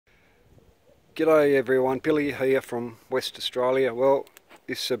G'day everyone, Billy here from West Australia. Well,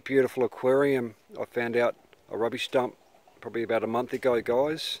 this is a beautiful aquarium. I found out a rubbish dump probably about a month ago,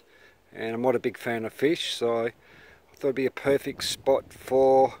 guys, and I'm not a big fan of fish, so I thought it'd be a perfect spot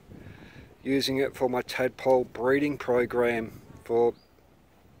for using it for my tadpole breeding program, for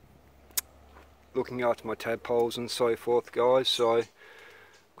looking after my tadpoles and so forth, guys. So I've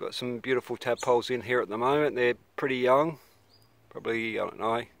got some beautiful tadpoles in here at the moment. They're pretty young, probably, I don't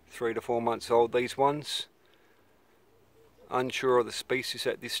know, 3 to 4 months old, these ones. Unsure of the species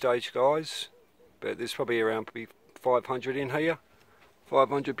at this stage, guys, but there's probably around 500 in here.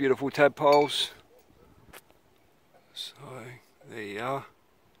 500 beautiful tadpoles. So there you are.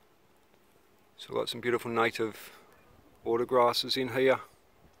 So I've got some beautiful native water grasses in here.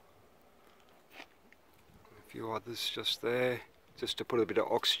 A few others just there, just to put a bit of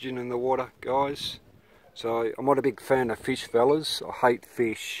oxygen in the water, guys. So I'm not a big fan of fish, fellas. I hate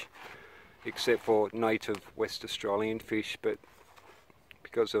fish, except for native West Australian fish, but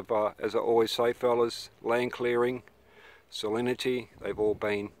because of, as I always say, fellas, land clearing, salinity, they've all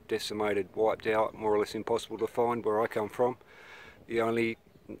been decimated, wiped out, more or less impossible to find where I come from. The only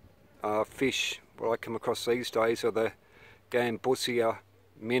fish what I come across these days are the Gambusia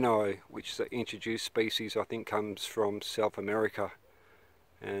minnow, which is an introduced species, I think comes from South America.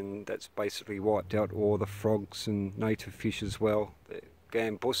 And that's basically wiped out all the frogs and native fish as well, the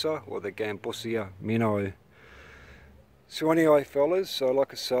Gambusia or the Gambusia minnow. So anyway, fellas, so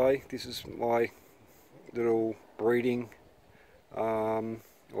like I say, this is my little breeding or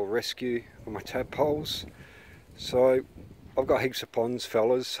rescue for my tadpoles. So I've got heaps of ponds,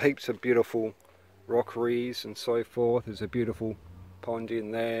 fellas, heaps of beautiful rockeries and so forth. There's a beautiful pond in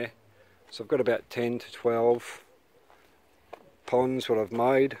there. So I've got about 10 to 12 ponds what I've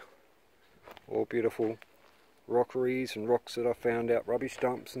made, all beautiful rockeries and rocks that I found out, rubbish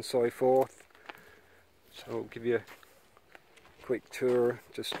dumps and so forth. So I'll give you a quick tour,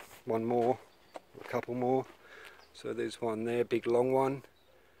 just one more, a couple more. So there's one there, big long one.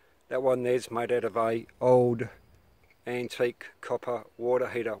 That one there's made out of a old antique copper water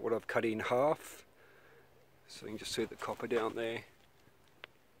heater, what I've cut in half. So you can just see the copper down there.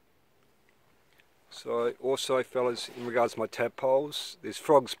 So also, fellas, in regards to my tadpoles, there's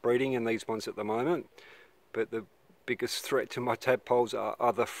frogs breeding in these ones at the moment, but the biggest threat to my tadpoles are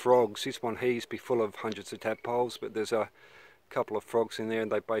other frogs. This one here used to be full of hundreds of tadpoles, but there's a couple of frogs in there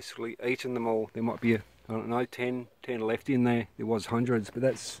and they've basically eaten them all. There might be, I don't know, 10 left in there. There was hundreds, but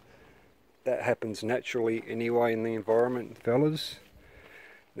that happens naturally anyway in the environment, fellas.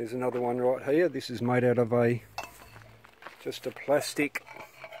 There's another one right here. This is made out of just a plastic,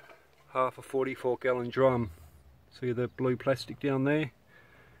 half a 44-gallon drum. See the blue plastic down there?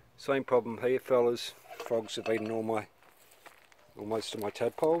 Same problem here, fellas. Frogs have eaten most of my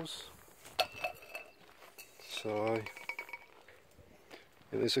tadpoles. So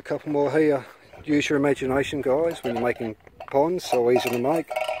yeah, there's a couple more here. Use your imagination, guys, when you're making ponds. So easy to make.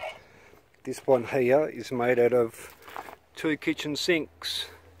 This one here is made out of 2 kitchen sinks.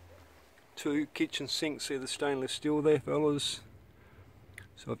 2 kitchen sinks. See the stainless steel there, fellas?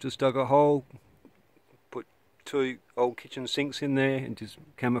 So I've just dug a hole, put 2 old kitchen sinks in there and just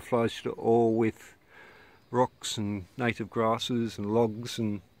camouflaged it all with rocks and native grasses and logs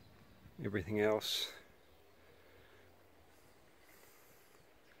and everything else.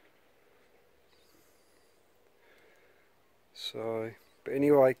 So, but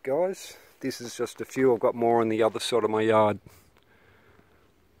anyway, guys, this is just a few. I've got more on the other side of my yard.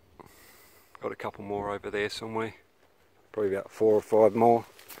 Got a couple more over there somewhere. Probably about 4 or 5 more.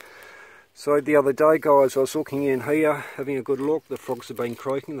 So the other day, guys, I was looking in here, having a good look. The frogs have been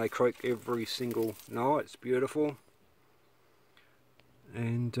croaking. They croak every single night. It's beautiful.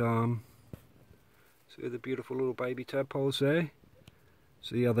 And see the beautiful little baby tadpoles there.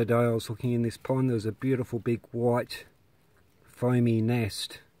 So the other day I was looking in this pond. There was a beautiful big white foamy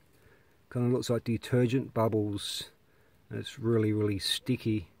nest. Kind of looks like detergent bubbles. And it's really, really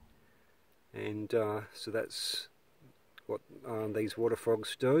sticky. And so that's what these water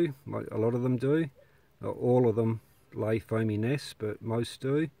frogs do. A lot of them do. Not all of them lay foamy nests, but most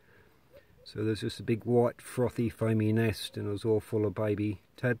do. So there's just a big white frothy foamy nest, and it was all full of baby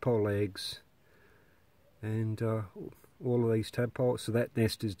tadpole eggs. And all of these tadpoles, so that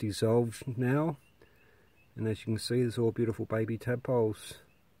nest is dissolved now. And as you can see, there's all beautiful baby tadpoles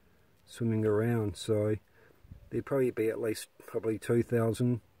swimming around. So there'd probably be at least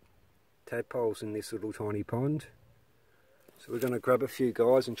 2,000 tadpoles in this little tiny pond. So we're going to grab a few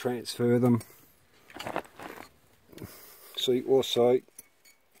guys and transfer them. See, also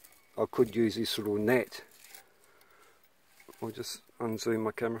I could use this little net. I'll just unzoom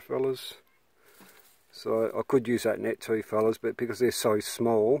my camera, fellas. So I could use that net too, fellas, but because they're so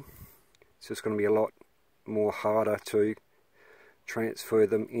small, it's just going to be a lot more harder to transfer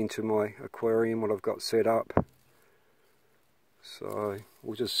them into my aquarium, what I've got set up. So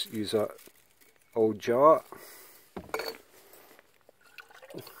we'll just use that old jar.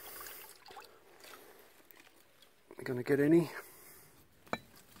 Not going to get any.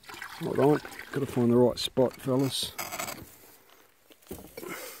 Hold on, got to find the right spot, fellas.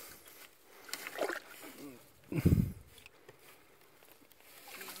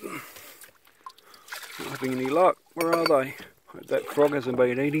 Not having any luck. Where are they? Hope that frog hasn't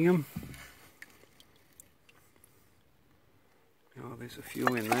been eating them. Oh, there's a few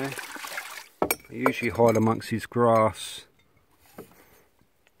in there. They usually hide amongst his grass.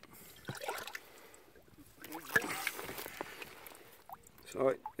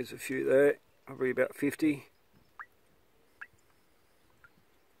 So there's a few there, probably about 50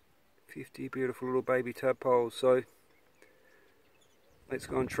 beautiful little baby tadpoles. So let's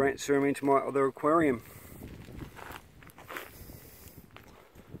go and transfer them into my other aquarium.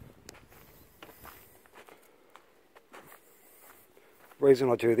 The reason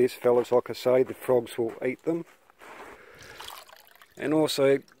I do this, fellas, like I say, the frogs will eat them, and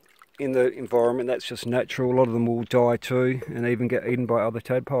also in the environment that's just natural, a lot of them will die too and even get eaten by other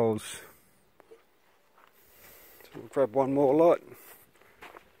tadpoles. So we'll grab one more lot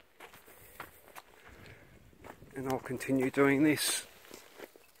and I'll continue doing this.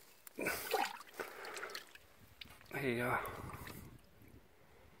 There you are.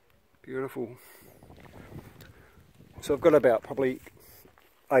 Beautiful. So I've got about probably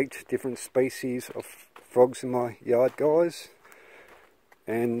 8 different species of frogs in my yard, guys,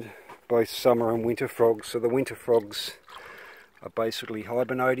 and both summer and winter frogs. So the winter frogs are basically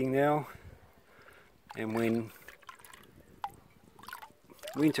hibernating now, and when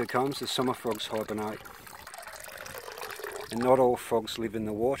winter comes the summer frogs hibernate. And not all frogs live in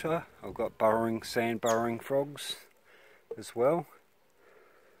the water. I've got burrowing, sand burrowing frogs as well,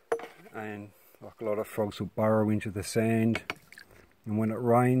 and like a lot of frogs will burrow into the sand, and when it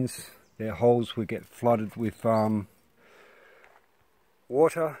rains their holes will get flooded with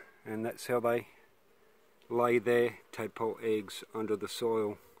water, and that's how they lay their tadpole eggs under the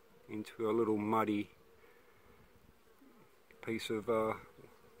soil into a little muddy piece of a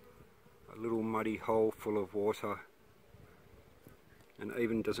little muddy hole full of water. And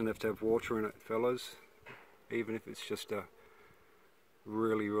even doesn't have to have water in it, fellas, even if it's just a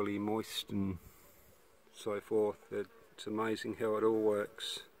really moist and so forth. It's amazing how it all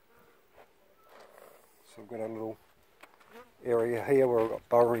works. So I've got a little area here where I've got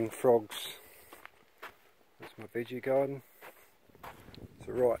burrowing frogs. That's my veggie garden.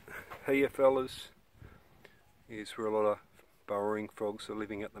 So right here, fellas, is where a lot of burrowing frogs are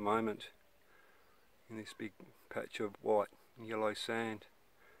living at the moment, in this big patch of white and yellow sand.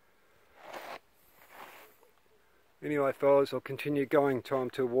 Anyway, fellas, I'll continue going. Time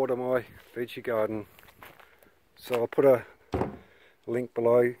to water my veggie garden. So I'll put a link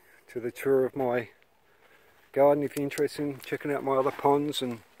below to the tour of my garden if you're interested in checking out my other ponds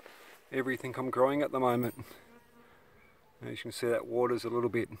and everything I'm growing at the moment. As you can see, that water's a little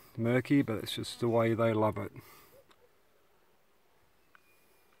bit murky, but it's just the way they love it.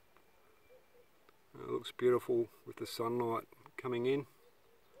 It looks beautiful with the sunlight coming in.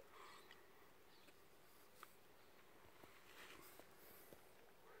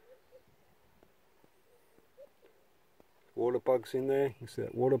 Water bugs in there. You see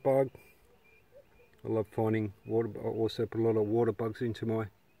that water bug? I love finding water. I also put a lot of water bugs into my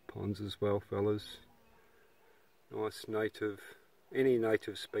ponds as well, fellas. Nice native, any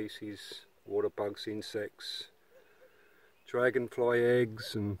native species, water bugs, insects, dragonfly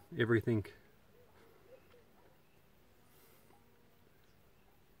eggs and everything.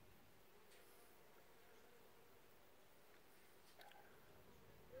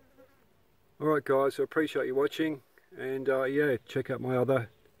 Alright guys, I appreciate you watching, and yeah, check out my other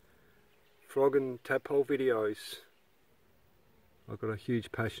frog and tadpole videos. I've got a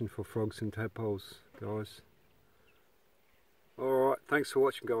huge passion for frogs and tadpoles, guys. Alright, thanks for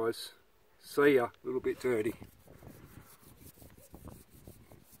watching, guys. See ya. A little bit dirty.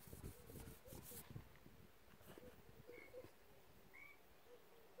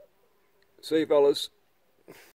 See you, fellas.